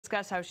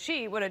discuss how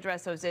she would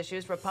address those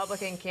issues.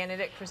 Republican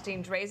candidate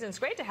Christine Drazan, it's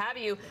great to have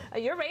you.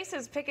 Your race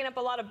is picking up a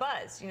lot of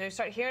buzz. You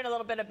start hearing a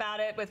little bit about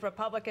it with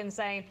Republicans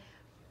saying,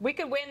 we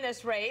could win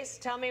this race.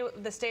 Tell me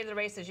the state of the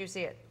race as you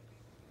see it.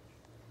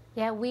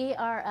 Yeah, we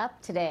are up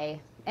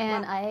today,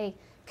 and wow. I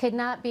could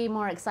not be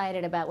more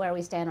excited about where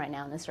we stand right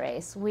now in this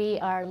race. We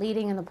are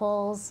leading in the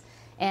polls,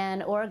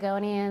 and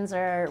Oregonians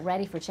are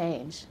ready for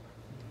change.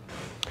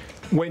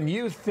 When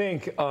you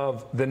think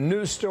of the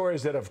news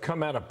stories that have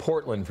come out of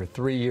Portland for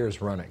 3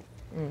 years running,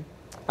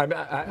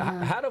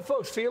 how do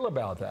folks feel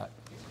about that?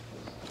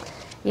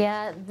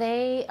 Yeah,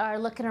 they are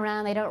looking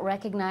around. They don't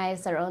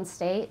recognize their own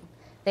state.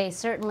 They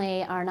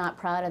certainly are not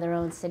proud of their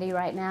own city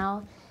right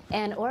now.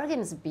 And Oregon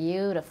is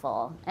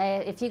beautiful.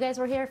 If you guys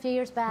were here a few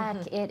years back,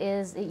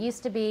 it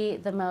used to be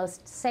the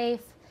most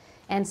safe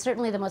and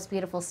certainly the most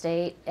beautiful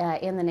state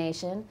in the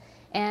nation.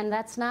 And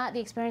that's not the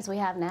experience we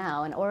have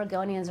now. And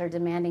Oregonians are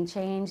demanding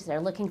change.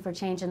 They're looking for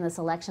change in this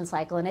election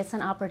cycle. And it's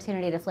an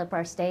opportunity to flip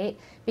our state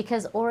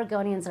because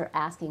Oregonians are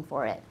asking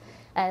for it.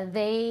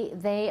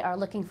 They are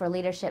looking for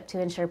leadership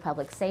to ensure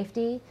public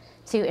safety,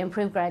 to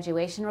improve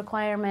graduation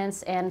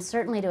requirements, and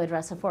certainly to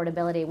address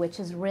affordability, which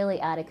is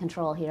really out of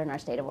control here in our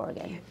state of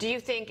Oregon. Do you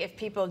think if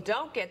people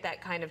don't get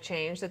that kind of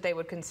change that they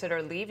would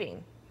consider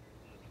leaving?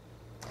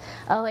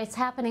 Oh, it's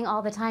happening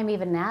all the time,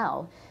 even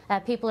now.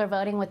 People are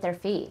voting with their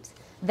feet.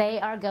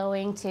 They are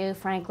going to,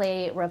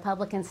 frankly,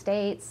 Republican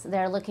states.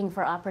 They're looking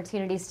for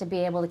opportunities to be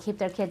able to keep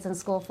their kids in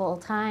school full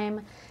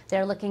time.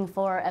 They're looking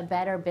for a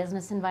better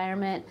business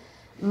environment.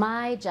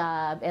 My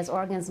job as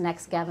Oregon's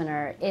next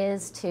governor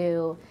is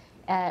to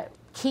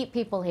keep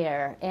people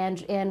here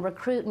and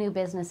recruit new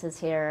businesses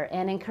here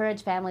and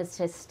encourage families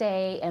to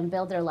stay and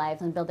build their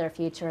lives and build their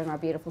future in our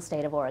beautiful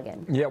state of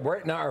Oregon. Yeah,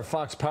 right now our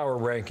Fox Power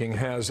ranking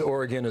has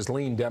Oregon as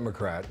lean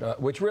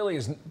Democrat, which really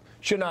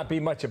should not be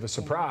much of a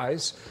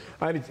surprise.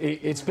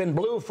 It's been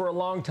blue for a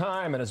long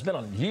time, and it's been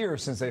a year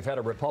since they've had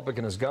a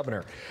Republican as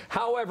governor.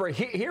 However,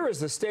 here is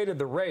the state of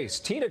the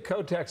race. Tina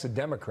Kotek's a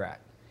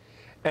Democrat.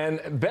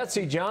 And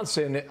Betsy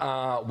Johnson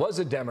was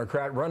a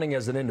Democrat running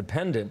as an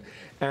independent.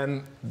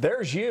 And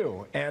there's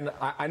you. And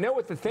I know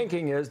what the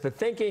thinking is. The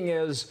thinking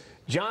is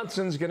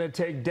Johnson's going to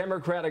take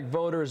Democratic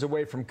voters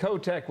away from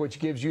Kotek, which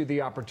gives you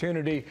the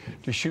opportunity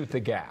to shoot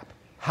the gap.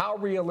 How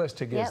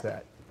realistic is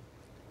that?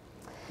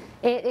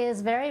 It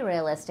is very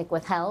realistic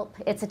with help.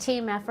 It's a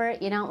team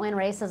effort. You don't win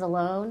races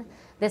alone.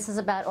 This is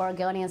about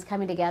Oregonians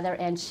coming together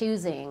and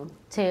choosing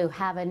to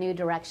have a new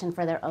direction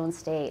for their own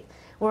state.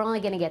 We're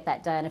only going to get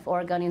that done if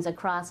Oregonians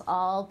across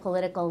all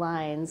political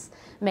lines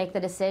make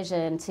the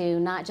decision to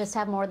not just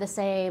have more of the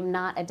same,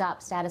 not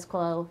adopt status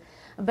quo,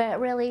 but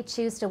really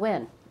choose to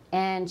win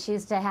and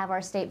choose to have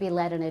our state be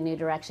led in a new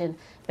direction.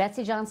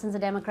 Betsy Johnson's a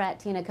Democrat,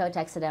 Tina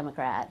Kotek's a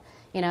Democrat.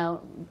 You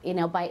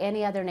know, by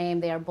any other name,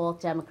 they are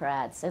both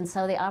Democrats. And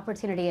so the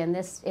opportunity in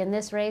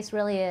this race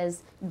really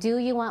is, do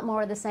you want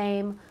more of the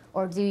same,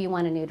 or do you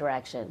want a new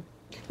direction?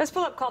 Let's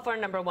pull up call for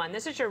number 1.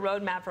 This is your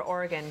roadmap for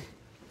Oregon.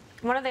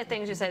 One of the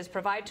things you say is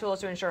provide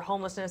tools to ensure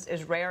homelessness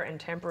is rare and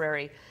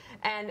temporary.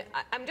 And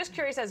I'm just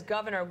curious, as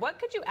governor, what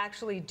could you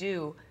actually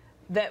do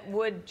that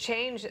would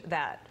change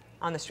that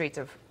on the streets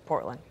of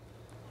Portland?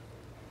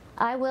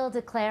 I will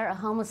declare a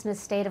homelessness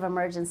state of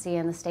emergency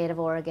in the state of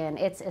Oregon.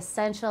 It's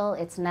essential,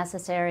 it's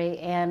necessary,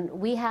 and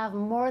we have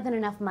more than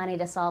enough money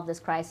to solve this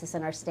crisis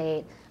in our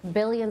state.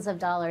 Billions of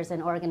dollars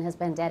in Oregon has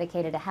been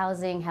dedicated to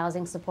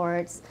housing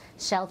supports,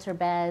 shelter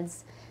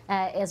beds,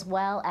 as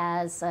well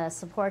as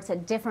supports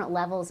at different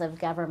levels of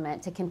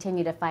government to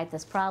continue to fight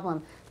this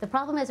problem. The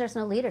problem is there's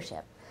no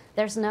leadership.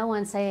 There's no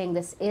one saying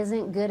this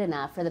isn't good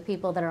enough for the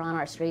people that are on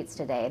our streets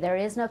today. There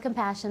is no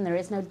compassion, there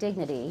is no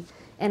dignity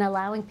in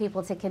allowing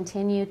people to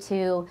continue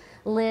to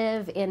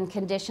live in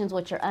conditions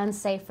which are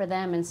unsafe for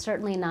them and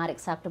certainly not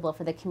acceptable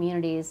for the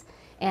communities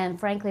and,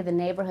 frankly, the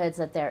neighborhoods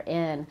that they're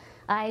in.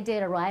 I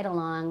did a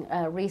ride-along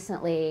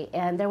recently,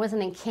 and there was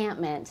an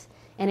encampment,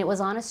 and it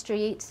was on a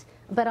street,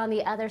 but on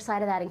the other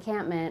side of that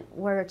encampment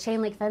were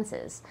chain link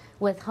fences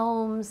with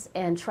homes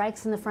and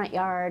trikes in the front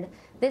yard.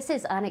 This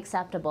is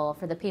unacceptable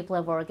for the people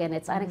of Oregon.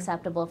 It's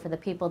unacceptable for the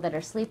people that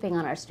are sleeping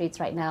on our streets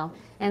right now,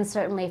 and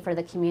certainly for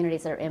the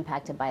communities that are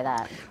impacted by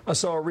that. I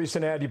saw a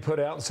recent ad you put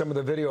out, and some of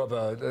the video of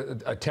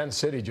a tent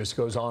city just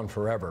goes on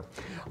forever.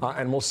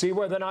 And we'll see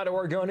whether or not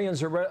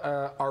Oregonians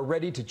are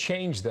ready to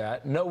change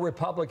that. No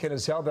Republican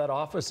has held that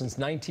office since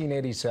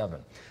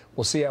 1987.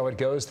 We'll see how it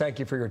goes. Thank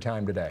you for your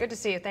time today. Good to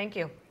see you. Thank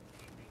you.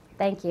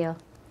 Thank you.